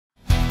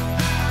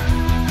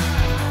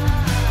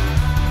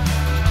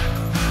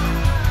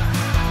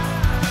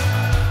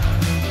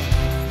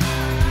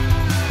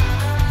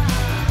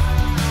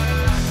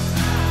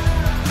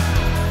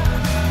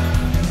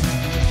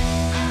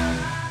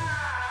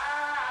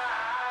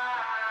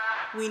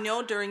We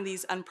know during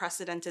these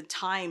unprecedented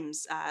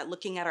times,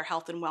 looking at our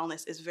health and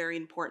wellness is very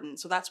important.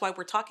 So that's why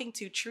we're talking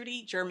to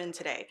Trudie German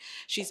today.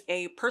 She's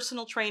a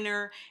personal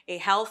trainer, a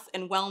health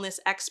and wellness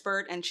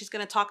expert, and she's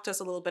going to talk to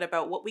us a little bit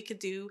about what we could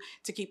do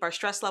to keep our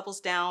stress levels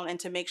down and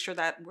to make sure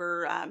that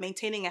we're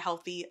maintaining a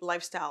healthy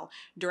lifestyle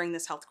during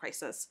this health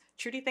crisis.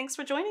 Trudie, thanks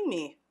for joining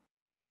me.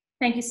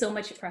 Thank you so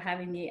much for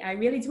having me. I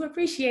really do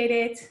appreciate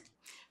it.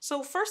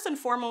 So, first and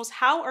foremost,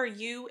 how are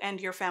you and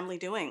your family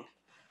doing?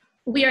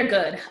 We are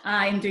good.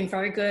 I'm doing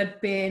very good.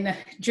 Been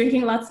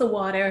drinking lots of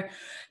water,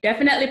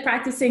 definitely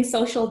practicing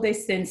social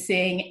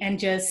distancing, and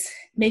just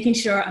making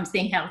sure I'm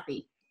staying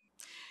healthy.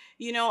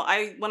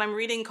 I when I'm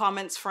reading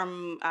comments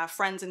from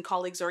friends and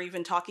colleagues, or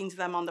even talking to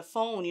them on the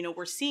phone,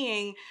 we're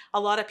seeing a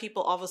lot of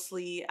people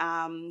obviously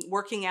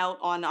working out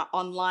on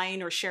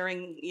online or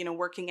sharing,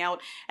 working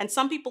out. And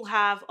some people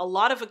have a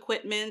lot of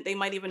equipment. They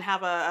might even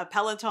have a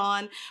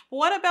Peloton. But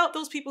what about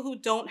those people who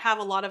don't have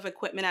a lot of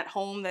equipment at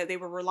home, that they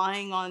were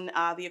relying on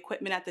the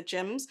equipment at the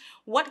gyms?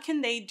 What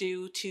can they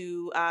do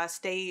to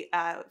stay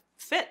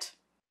fit?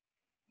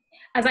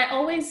 As I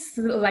always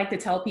like to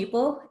tell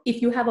people,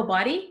 if you have a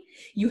body,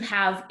 you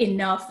have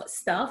enough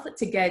stuff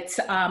to get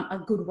a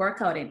good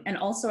workout in. And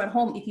also at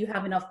home, if you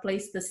have enough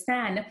place to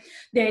stand,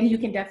 then you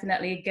can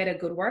definitely get a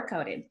good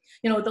workout in.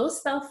 Those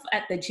stuff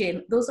at the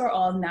gym, those are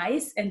all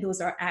nice and those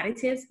are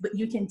additives, but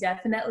you can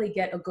definitely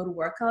get a good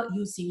workout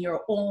using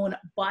your own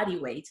body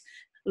weight,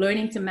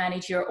 learning to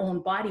manage your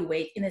own body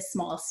weight in a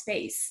small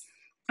space.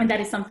 And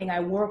that is something I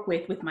work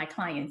with my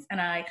clients.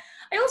 And I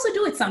also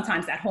do it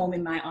sometimes at home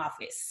in my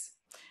office.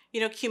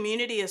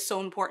 Community is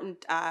so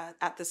important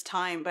at this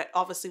time, but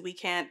obviously we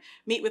can't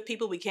meet with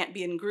people. We can't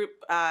be in group,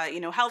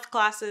 health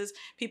classes.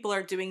 People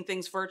are doing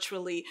things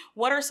virtually.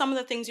 What are some of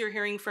the things you're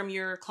hearing from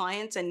your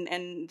clients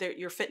and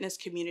your fitness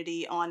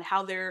community on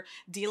how they're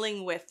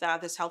dealing with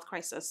this health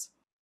crisis?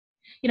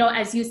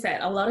 As you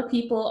said, a lot of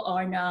people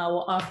are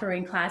now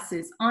offering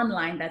classes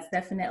online. That's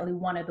definitely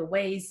one of the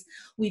ways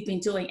we've been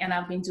doing, and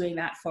I've been doing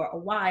that for a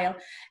while.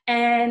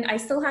 And I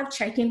still have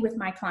check-in with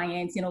my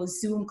clients,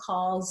 Zoom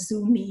calls,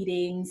 Zoom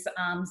meetings.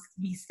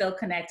 We still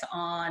connect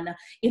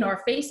in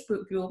our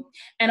Facebook group.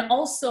 And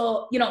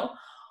also,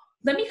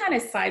 let me kind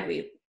of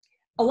sideways.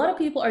 A lot of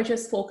people are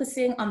just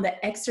focusing on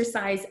the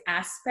exercise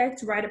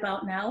aspect right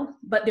about now,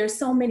 but there's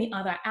so many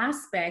other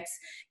aspects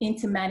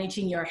into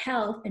managing your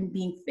health and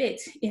being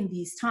fit in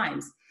these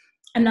times.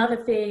 Another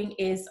thing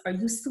is, are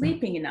you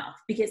sleeping enough?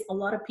 Because a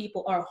lot of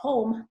people are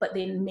home, but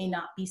they may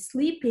not be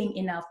sleeping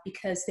enough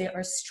because they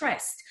are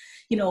stressed.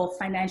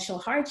 Financial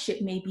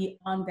hardship may be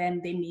on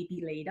them. They may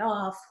be laid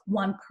off.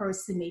 One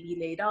person may be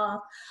laid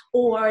off,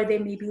 or they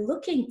may be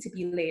looking to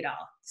be laid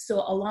off. So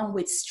along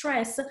with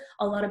stress,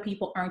 a lot of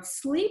people aren't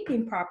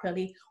sleeping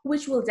properly,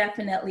 which will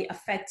definitely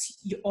affect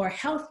your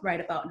health right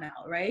about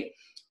now, right?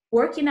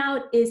 Working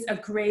out is a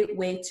great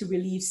way to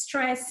relieve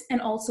stress. And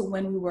also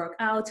when we work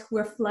out,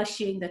 we're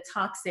flushing the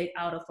toxic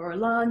out of our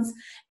lungs,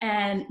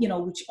 and,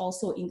 which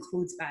also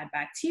includes bad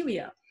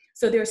bacteria.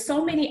 So there's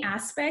so many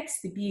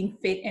aspects to being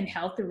fit and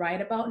healthy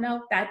right about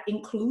now. That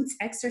includes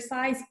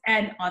exercise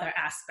and other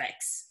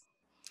aspects.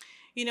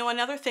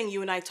 Another thing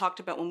you and I talked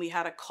about when we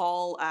had a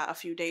call a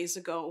few days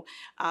ago,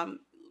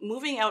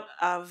 moving out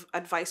of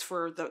advice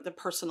for the the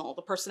person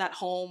at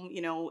home,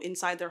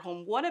 inside their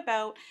home. What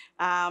about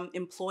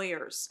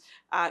employers?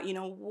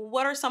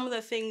 What are some of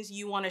the things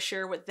you want to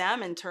share with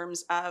them in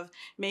terms of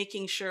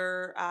making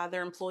sure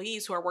their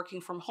employees who are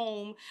working from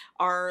home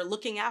are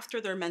looking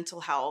after their mental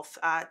health,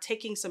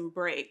 taking some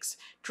breaks,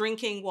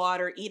 drinking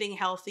water, eating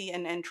healthy,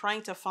 and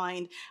trying to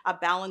find a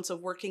balance of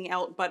working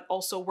out, but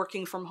also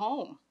working from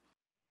home?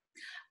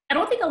 I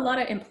don't think a lot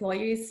of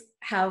employers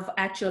have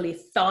actually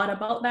thought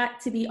about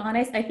that, to be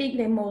honest. I think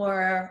they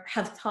more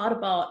have thought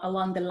about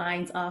along the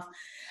lines of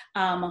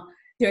um,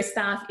 their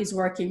staff is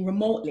working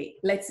remotely.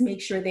 Let's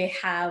make sure they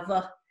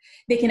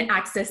can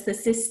access the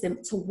system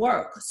to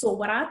work. So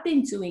what I've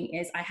been doing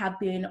is I have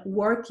been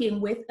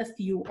working with a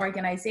few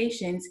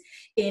organizations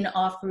in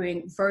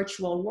offering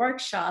virtual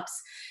workshops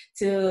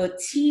to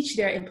teach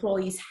their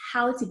employees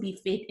how to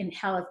be fit and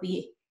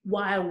healthy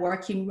while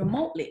working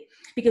remotely.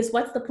 Because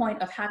what's the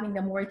point of having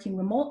them working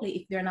remotely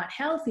if they're not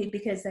healthy?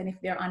 Because then if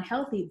they're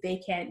unhealthy,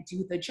 they can't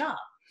do the job,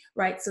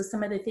 right? So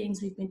some of the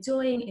things we've been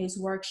doing is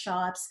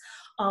workshops,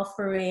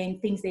 offering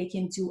things they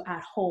can do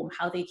at home,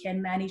 how they can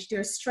manage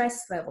their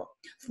stress level,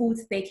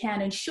 foods they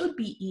can and should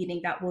be eating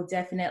that will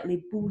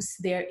definitely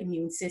boost their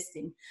immune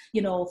system.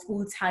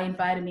 Foods high in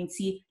vitamin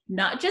C,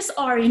 not just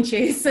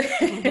oranges.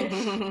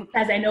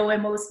 As I know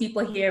when most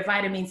people hear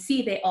vitamin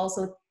C,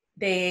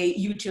 they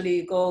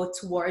usually go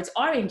towards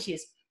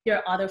oranges. There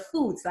are other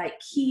foods like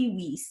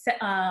kiwi,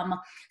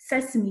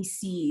 sesame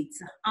seeds,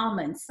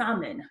 almonds,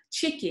 salmon,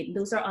 chicken.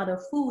 Those are other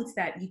foods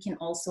that you can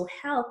also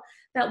help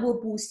that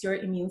will boost your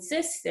immune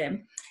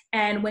system.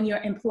 And when your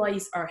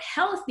employees are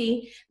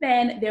healthy,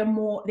 then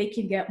they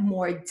can get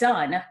more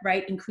done,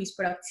 right? Increase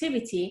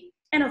productivity.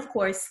 And of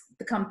course,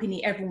 the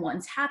company,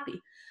 everyone's happy.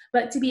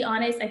 But to be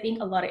honest, I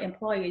think a lot of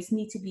employers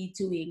need to be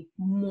doing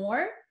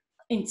more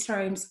in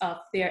terms of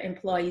their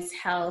employees'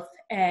 health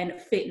and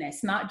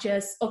fitness, not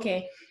just,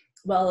 okay,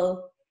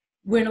 well,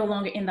 we're no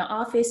longer in the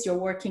office, you're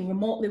working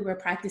remotely, we're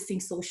practicing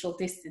social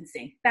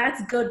distancing.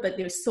 That's good, but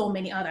there's so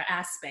many other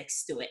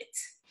aspects to it.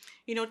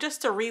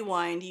 Just to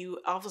rewind, you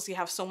obviously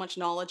have so much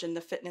knowledge in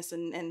the fitness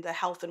and the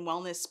health and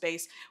wellness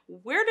space.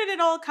 Where did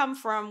it all come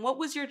from? What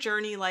was your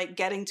journey like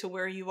getting to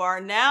where you are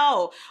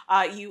now?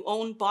 You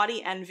own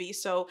Body Envy.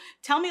 So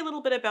tell me a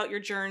little bit about your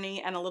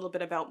journey and a little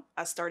bit about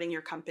starting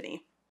your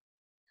company.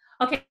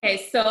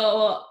 Okay,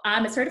 so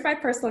I'm a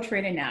certified personal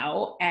trainer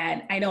now,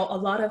 and I know a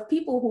lot of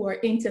people who are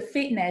into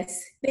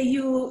fitness. They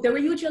were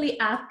usually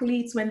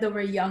athletes when they were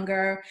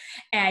younger,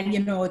 and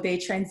they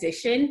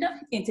transitioned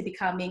into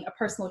becoming a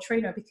personal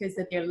trainer because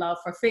of their love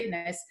for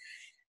fitness.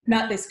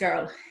 Not this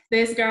girl.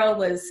 This girl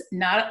was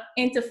not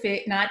into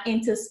not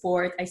into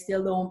sport. I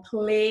still don't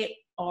play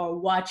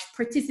or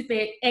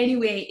participate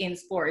anyway in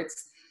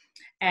sports,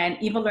 and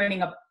even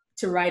learning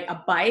to ride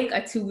a bike,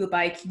 a two-wheel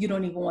bike, you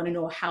don't even want to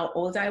know how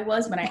old I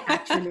was when I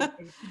actually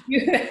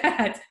do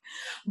that.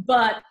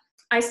 But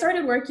I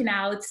started working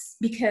out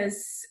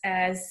because,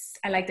 as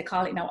I like to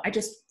call it now,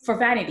 for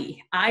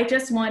vanity. I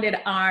just wanted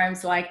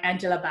arms like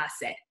Angela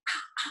Bassett.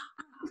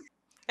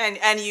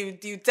 And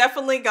you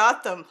definitely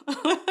got them.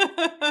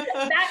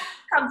 That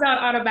comes out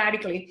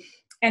automatically.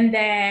 And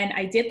then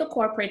I did the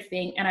corporate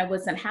thing and I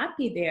wasn't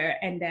happy there.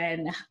 And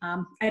then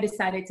I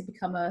decided to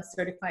become a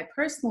certified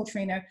personal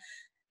trainer.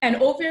 And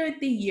over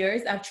the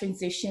years, I've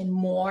transitioned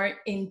more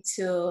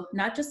into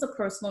not just a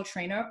personal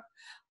trainer,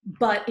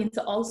 but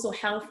into also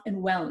health and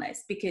wellness.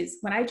 Because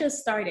when I just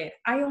started,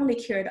 I only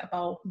cared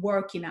about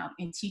working out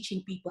and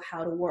teaching people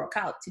how to work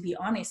out, to be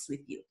honest with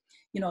you.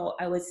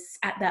 I was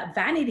at that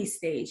vanity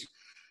stage.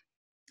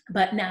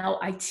 But now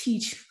I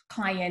teach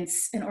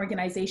clients and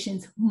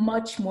organizations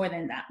much more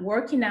than that.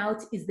 Working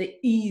out is the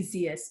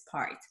easiest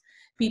part.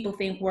 People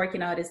think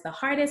working out is the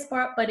hardest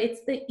part, but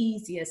it's the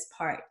easiest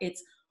part.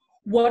 It's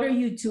what are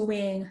you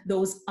doing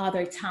those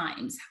other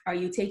times? Are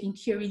you taking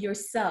care of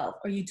yourself?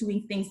 Are you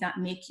doing things that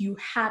make you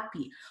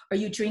happy? Are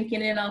you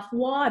drinking enough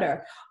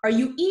water? Are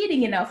you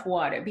eating enough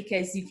water?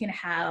 Because you can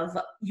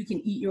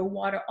eat your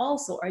water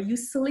also. Are you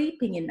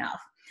sleeping enough?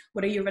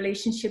 What are your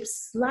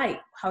relationships like?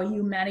 How are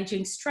you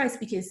managing stress?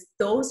 Because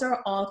those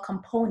are all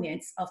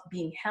components of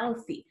being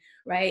healthy,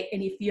 right?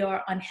 And if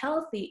you're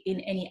unhealthy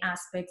in any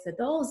aspects of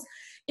those,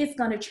 it's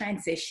going to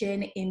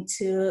transition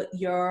into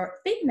your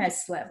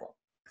fitness level.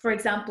 For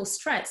example,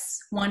 stress.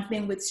 One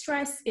thing with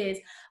stress is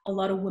a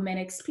lot of women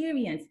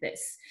experience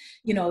this.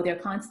 They're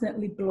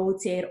constantly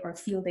bloated or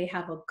feel they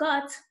have a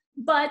gut,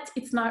 but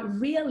it's not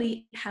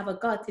really have a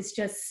gut. It's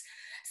just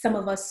some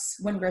of us,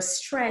 when we're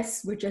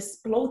stressed, we're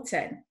just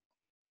bloated.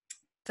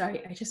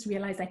 Sorry, I just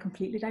realized I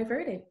completely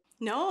diverted.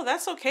 No,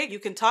 that's okay. You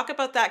can talk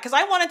about that because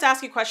I wanted to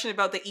ask you a question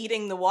about the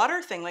eating the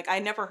water thing. Like I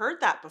never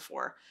heard that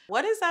before.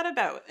 What is that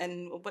about,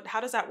 and how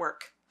does that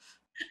work?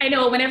 I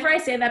know whenever I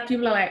say that,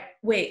 people are like,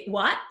 wait,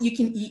 what? You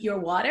can eat your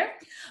water?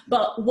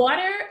 But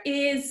water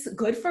is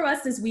good for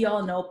us, as we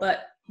all know.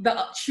 But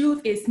the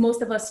truth is,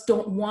 most of us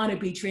don't want to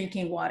be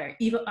drinking water.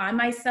 Even I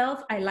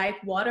myself, I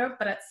like water,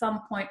 but at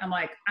some point I'm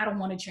like, I don't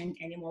want to drink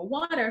any more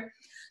water.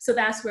 So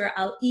that's where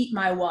I'll eat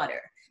my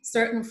water.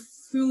 Certain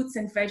fruits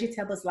and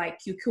vegetables like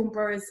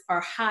cucumbers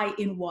are high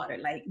in water,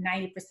 like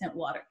 90%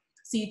 water.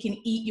 So you can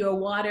eat your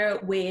water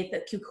with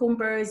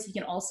cucumbers. You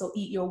can also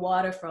eat your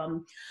water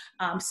from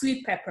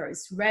sweet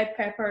peppers, red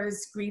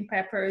peppers, green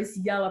peppers,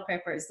 yellow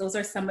peppers. Those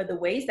are some of the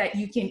ways that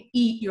you can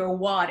eat your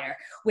water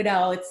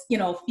without,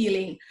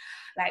 feeling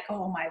like,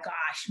 oh my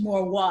gosh,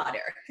 more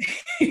water.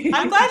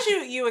 I'm glad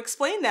you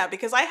explained that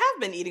because I have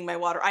been eating my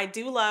water. I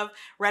do love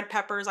red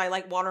peppers. I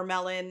like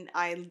watermelon.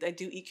 I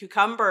do eat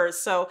cucumbers.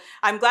 So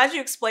I'm glad you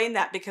explained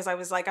that because I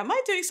was like, am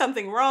I doing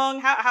something wrong?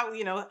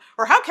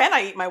 Or how can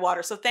I eat my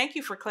water? So thank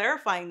you for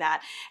clarifying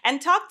that. And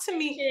talk to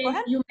me. Go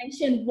ahead. You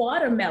mentioned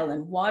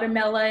watermelon,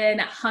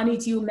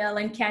 honeydew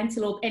melon,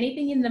 cantaloupe,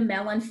 anything in the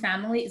melon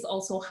family is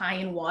also high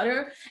in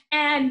water.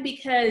 And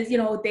because,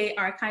 they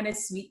are kind of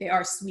sweet, they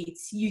are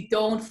sweets. You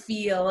don't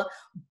feel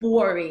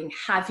boring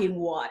having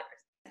water.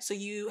 So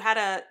you had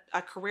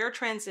a career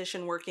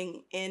transition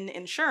working in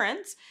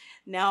insurance,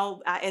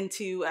 now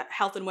into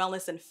health and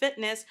wellness and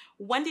fitness.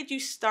 When did you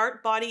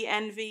start Body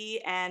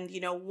Envy, and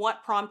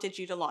what prompted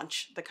you to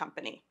launch the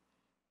company?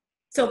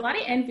 So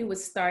Body Envy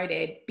was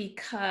started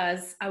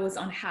because I was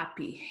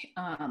unhappy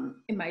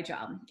in my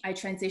job.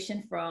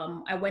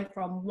 I went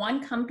from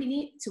one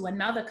company to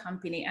another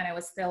company and I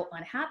was still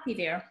unhappy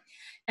there.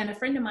 And a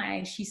friend of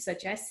mine, she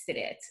suggested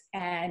it.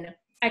 And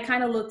I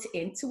kind of looked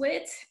into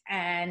it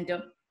and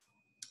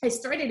I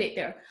started it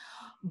there.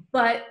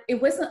 But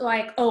it wasn't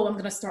like, oh, I'm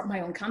going to start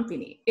my own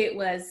company. It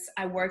was,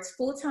 I worked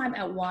full time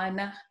at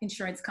one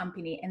insurance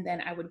company, and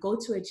then I would go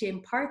to a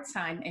gym part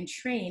time and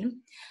train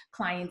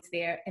clients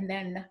there. And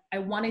then I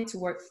wanted to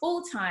work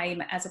full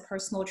time as a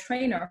personal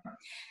trainer.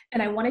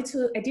 And I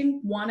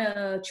didn't want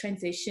to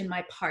transition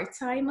my part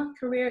time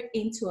career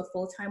into a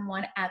full time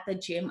one at the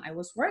gym I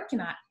was working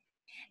at.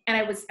 And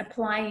I was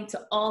applying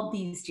to all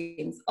these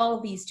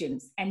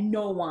gyms, and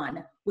no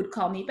one would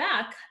call me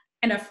back.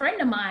 And a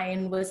friend of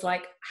mine was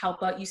like, how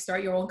about you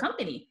start your own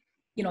company?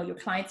 You know, your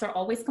clients are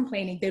always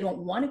complaining. They don't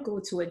want to go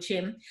to a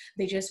gym.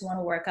 They just want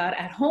to work out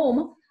at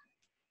home.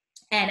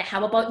 And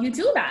how about you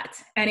do that?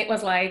 And it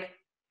was like,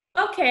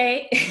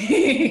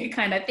 okay,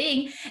 kind of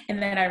thing. And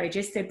then I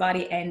registered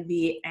Body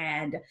Envy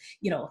and,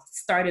 you know,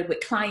 started with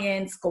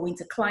clients, going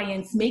to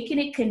clients, making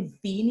it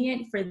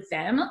convenient for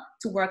them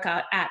to work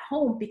out at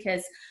home,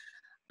 because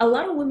a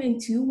lot of women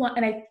do want,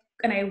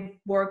 and I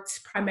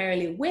worked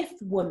primarily with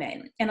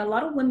women, and a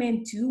lot of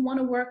women do want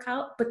to work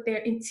out, but they're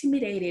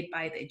intimidated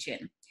by the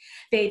gym.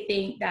 They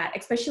think that,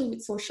 especially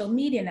with social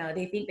media now,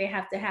 they think they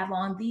have to have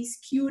on these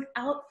cute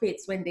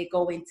outfits when they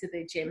go into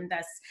the gym.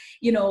 That's,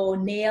 you know,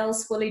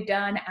 nails fully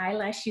done,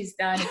 eyelashes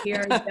done,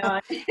 hair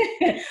done.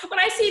 When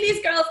I see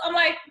these girls, I'm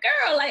like,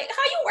 girl, like,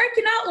 how you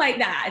working out like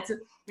that?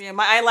 Yeah,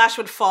 my eyelash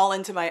would fall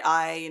into my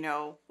eye,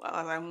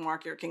 as I'm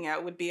working out.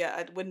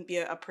 It wouldn't be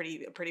a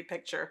pretty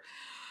picture.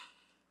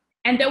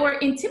 And they were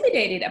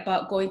intimidated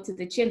about going to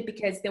the gym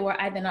because they were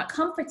either not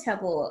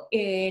comfortable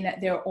in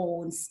their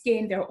own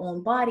skin, their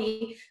own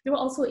body. They were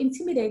also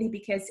intimidated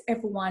because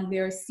everyone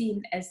there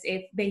seemed as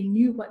if they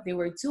knew what they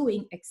were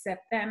doing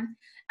except them.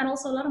 And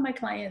also, a lot of my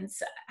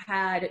clients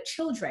had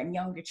children,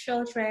 younger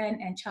children,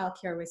 and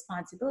childcare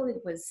responsibility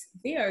was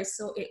there.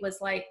 So it was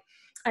like,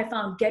 I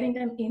found getting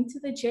them into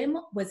the gym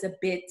was a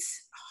bit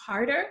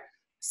harder.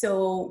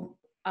 So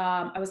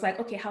I was like,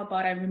 okay, how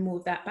about I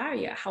remove that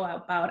barrier? How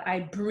about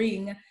I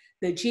bring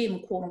the gym,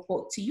 quote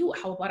unquote, to you?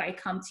 How about I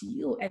come to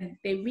you? And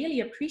they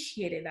really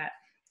appreciated that.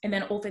 And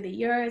then over the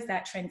years,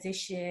 that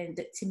transitioned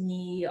to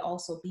me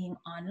also being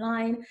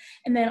online,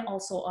 and then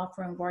also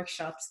offering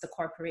workshops to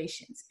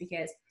corporations,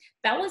 because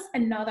that was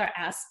another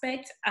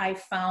aspect I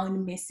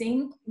found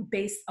missing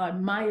based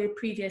on my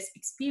previous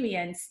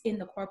experience in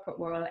the corporate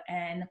world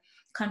and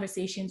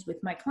conversations with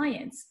my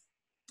clients.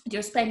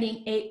 They're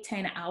spending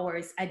 8-10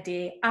 hours a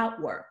day at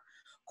work.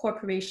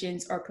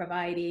 Corporations are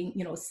providing,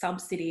 you know,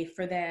 subsidy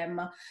for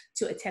them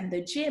to attend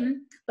the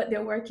gym, but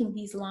they're working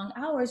these long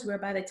hours where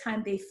by the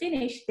time they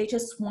finish, they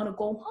just want to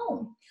go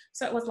home.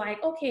 So it was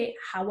like, okay,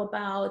 how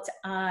about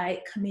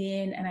I come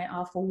in and I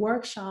offer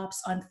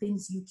workshops on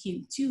things you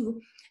can do,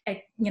 and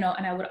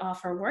I would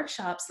offer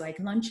workshops like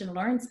lunch and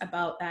learns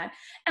about that,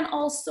 and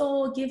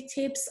also give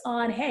tips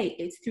on, hey,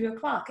 it's 3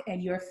 o'clock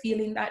and you're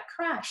feeling that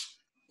crash.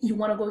 You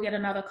want to go get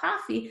another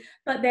coffee,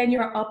 but then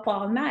you're up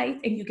all night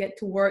and you get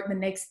to work the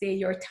next day,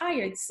 you're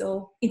tired.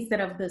 So instead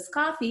of this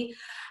coffee,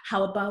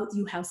 how about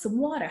you have some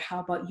water? How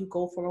about you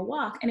go for a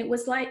walk? And it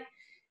was like,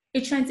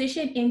 it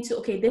transitioned into,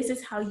 okay, this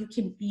is how you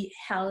can be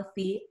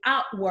healthy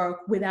at work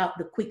without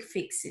the quick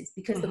fixes,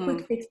 because the Mm-hmm.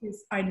 quick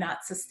fixes are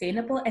not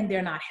sustainable and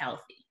they're not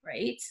healthy,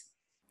 right?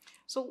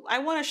 So I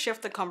want to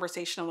shift the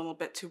conversation a little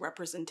bit to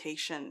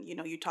representation.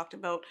 You talked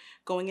about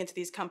going into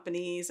these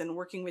companies and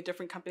working with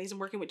different companies and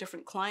working with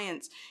different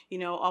clients.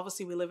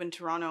 Obviously we live in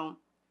Toronto,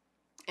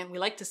 and we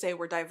like to say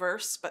we're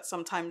diverse, but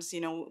sometimes,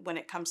 when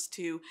it comes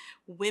to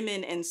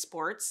women in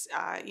sports,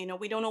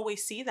 we don't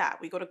always see that.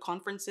 We go to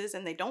conferences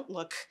and they don't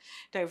look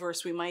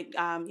diverse. We might,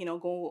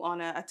 go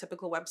on a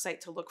typical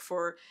website to look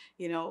for,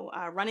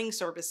 running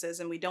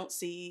services, and we don't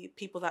see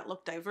people that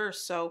look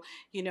diverse. So,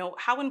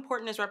 how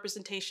important is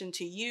representation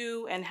to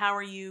you, and how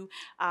are you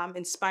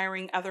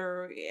inspiring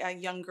other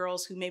young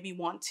girls who maybe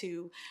want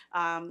to,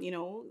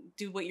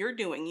 do what you're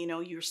doing?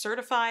 You're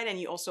certified and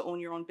you also own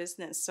your own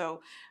business.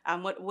 So,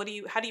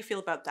 how do you feel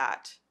about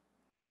that?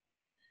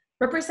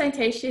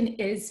 Representation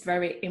is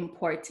very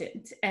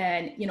important.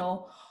 And,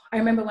 I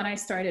remember when I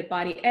started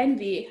Body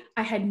Envy,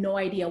 I had no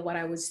idea what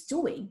I was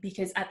doing,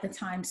 because at the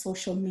time,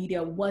 social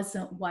media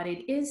wasn't what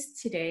it is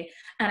today.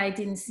 And I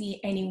didn't see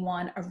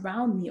anyone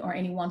around me or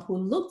anyone who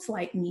looked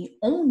like me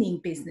owning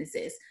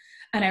businesses.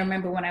 And I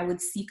remember when I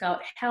would seek out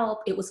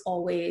help, it was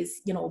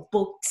always,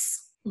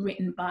 books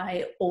written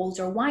by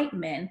older white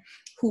men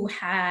who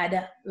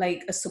had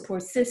like a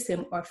support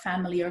system or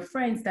family or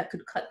friends that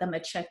could cut them a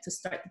check to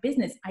start the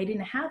business. I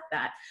didn't have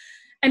that.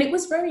 And it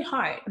was very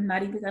hard. I'm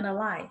not even gonna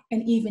lie.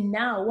 And even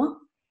now,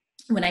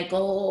 when I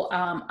go,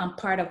 I'm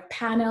part of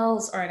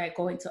panels or I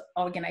go into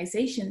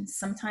organizations,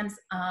 sometimes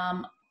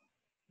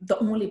the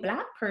only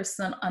Black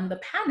person on the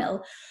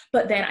panel,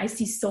 but then I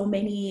see so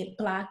many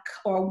Black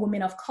or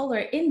women of color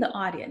in the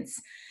audience.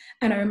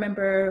 And I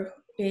remember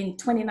in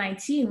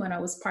 2019, when I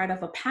was part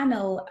of a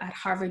panel at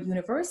Harvard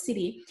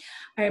University,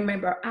 I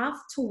remember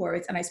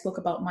afterwards, and I spoke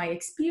about my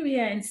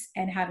experience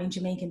and having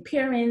Jamaican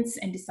parents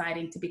and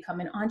deciding to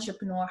become an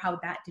entrepreneur, how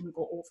that didn't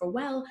go over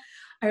well.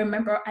 I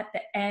remember at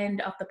the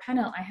end of the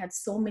panel, I had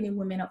so many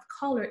women of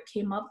color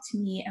came up to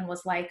me and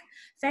was like,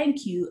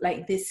 thank you.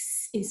 Like,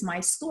 this is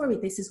my story.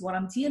 This is what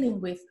I'm dealing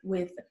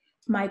with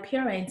my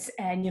parents.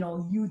 And,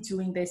 you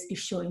doing this is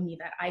showing me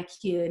that I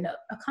can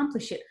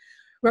accomplish it.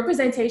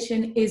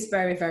 Representation is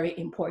very, very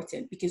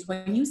important, because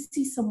when you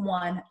see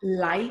someone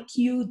like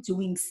you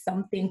doing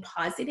something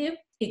positive,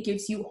 it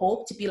gives you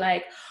hope to be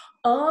like,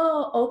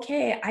 oh,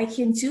 okay, I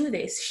can do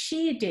this.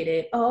 She did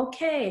it.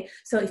 Okay.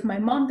 So if my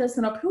mom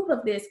doesn't approve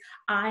of this,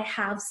 I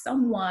have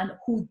someone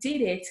who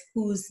did it,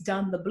 who's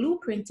done the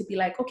blueprint to be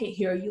like, okay,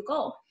 here you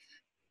go.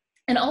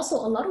 And also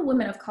a lot of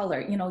women of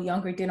color,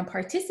 younger, didn't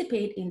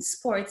participate in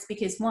sports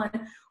because one,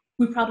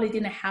 we probably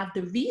didn't have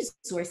the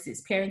resources.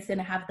 Parents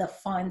didn't have the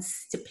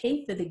funds to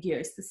pay for the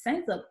gears to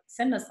send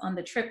us on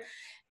the trip.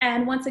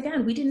 And once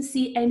again, we didn't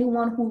see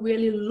anyone who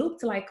really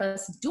looked like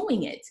us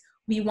doing it.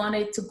 We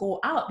wanted to go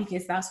out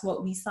because that's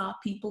what we saw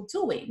people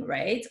doing,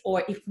 right?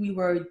 Or if we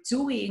were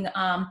doing,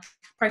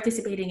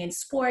 participating in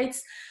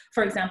sports,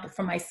 for example,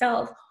 for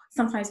myself,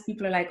 sometimes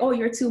people are like, oh,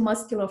 you're too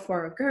muscular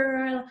for a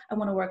girl. I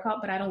want to work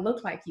out, but I don't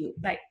look like you.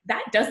 Like,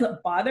 that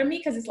doesn't bother me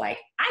because it's like,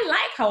 I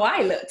like how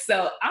I look,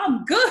 so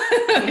I'm good.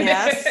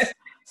 Yes.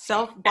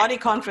 Body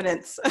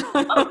confidence. Oh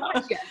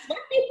gosh, yes. When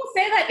people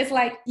say that, it's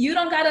like, you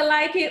don't gotta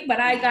like it, but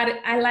I got it.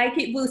 I like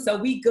it, boo. So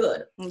we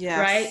good, right?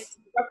 Yes.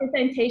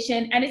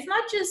 Representation, and it's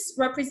not just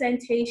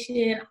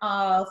representation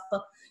of,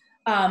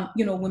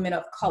 women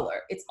of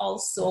color. It's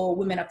also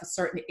women of a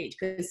certain age,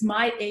 because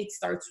my age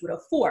starts with a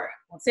 4. I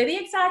won't say the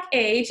exact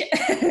age,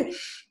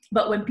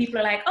 but when people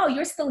are like, "Oh,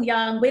 you're still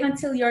young. Wait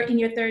until you're in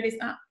your 30s."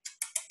 No,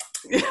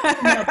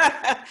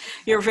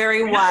 You're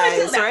very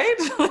wise, right?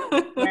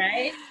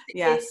 right?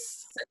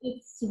 Yes.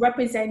 It's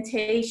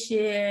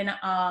representation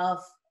of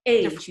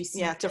age. You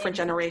see, Different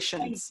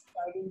generations.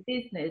 starting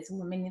business,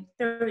 women in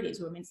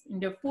 30s, women in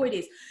their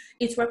 40s.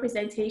 It's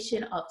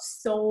representation of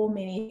so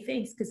many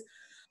things, because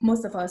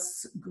most of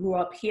us grew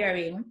up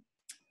hearing,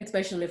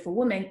 especially for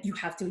women, you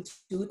have to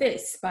do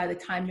this by the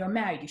time you're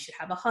married. You should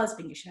have a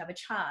husband, you should have a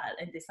child,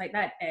 and this like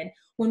that. And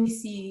when we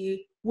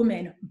see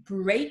women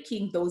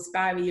breaking those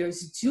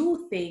barriers,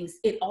 do things,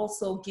 it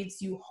also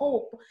gives you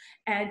hope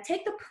and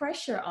take the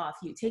pressure off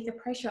you, take the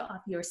pressure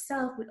off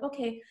yourself with,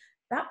 okay,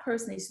 that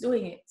person is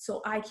doing it,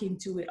 so I can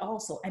do it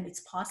also, and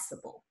it's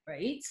possible,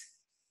 right?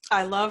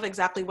 I love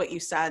exactly what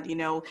you said.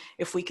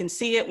 If we can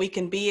see it, we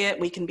can be it.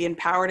 We can be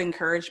empowered,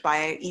 encouraged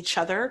by each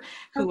other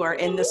who are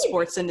in the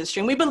sports industry.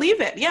 And we believe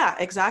it. Yeah,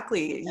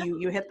 exactly.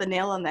 You hit the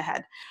nail on the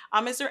head.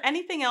 Is there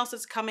anything else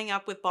that's coming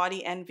up with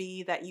Body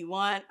Envy that you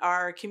want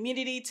our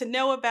community to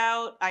know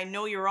about? I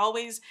know you're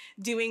always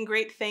doing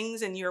great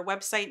things, and your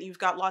website, you've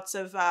got lots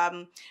of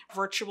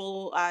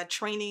virtual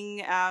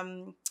training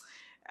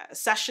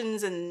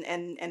sessions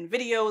and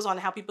videos on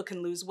how people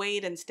can lose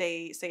weight and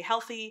stay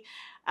healthy.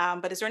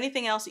 But is there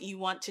anything else that you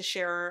want to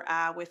share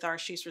with our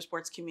Shoes for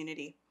Sports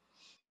community?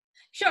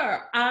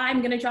 Sure. I'm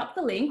going to drop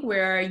the link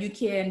where you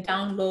can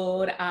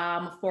download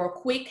for a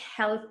quick,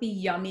 healthy,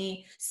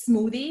 yummy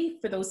smoothie.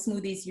 For those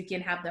smoothies, you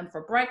can have them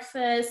for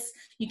breakfast.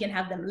 You can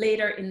have them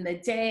later in the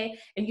day.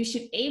 And you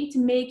should aim to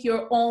make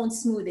your own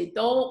smoothie.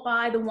 Don't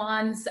buy the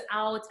ones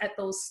out at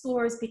those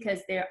stores because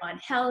they're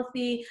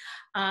unhealthy,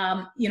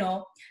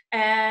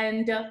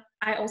 And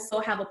I also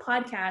have a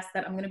podcast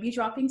that I'm going to be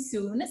dropping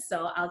soon.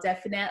 So I'll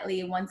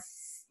definitely,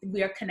 once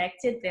we are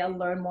connected, they'll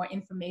learn more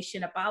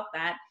information about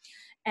that.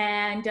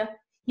 And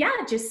yeah,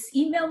 just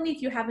email me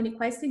if you have any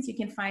questions. You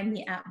can find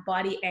me at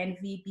bodyenvy.ca.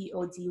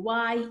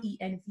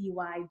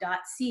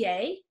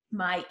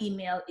 My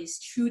email is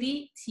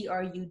Trudie,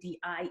 Trudie,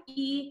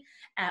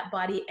 at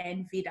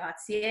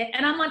bodyenvy.ca.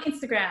 And I'm on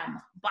Instagram,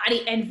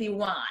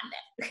 bodyenvy1.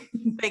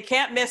 They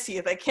can't miss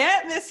you. They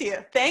can't miss you.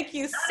 Thank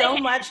you so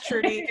much,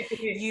 Trudie.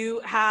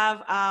 You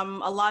have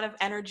a lot of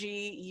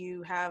energy.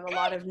 You have a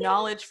lot of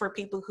knowledge for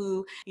people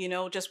who,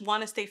 just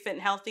want to stay fit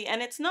and healthy.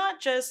 And it's not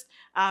just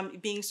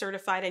being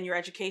certified in your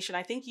education.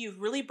 I think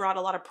you've really brought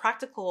a lot of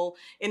practical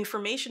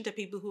information to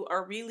people who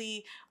are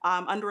really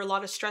under a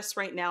lot of stress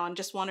right now and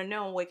just want to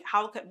know, like,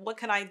 what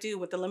can I do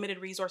with the limited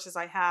resources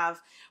I have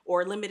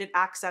or limited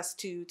access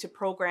to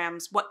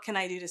programs? What can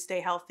I do to stay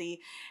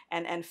healthy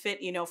and fit?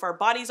 If our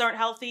bodies aren't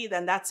healthy,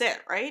 then that's it,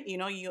 right?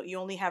 You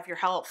only have your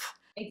health.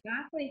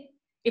 Exactly.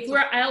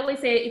 I always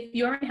say, if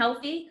you're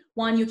unhealthy,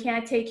 one, you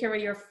can't take care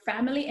of your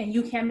family and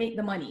you can't make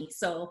the money.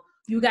 So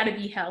you got to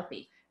be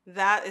healthy.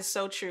 That is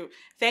so true.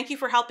 Thank you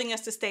for helping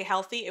us to stay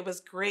healthy. It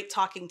was great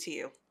talking to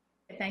you.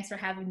 Thanks for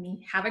having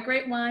me. Have a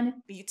great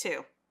one. You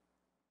too.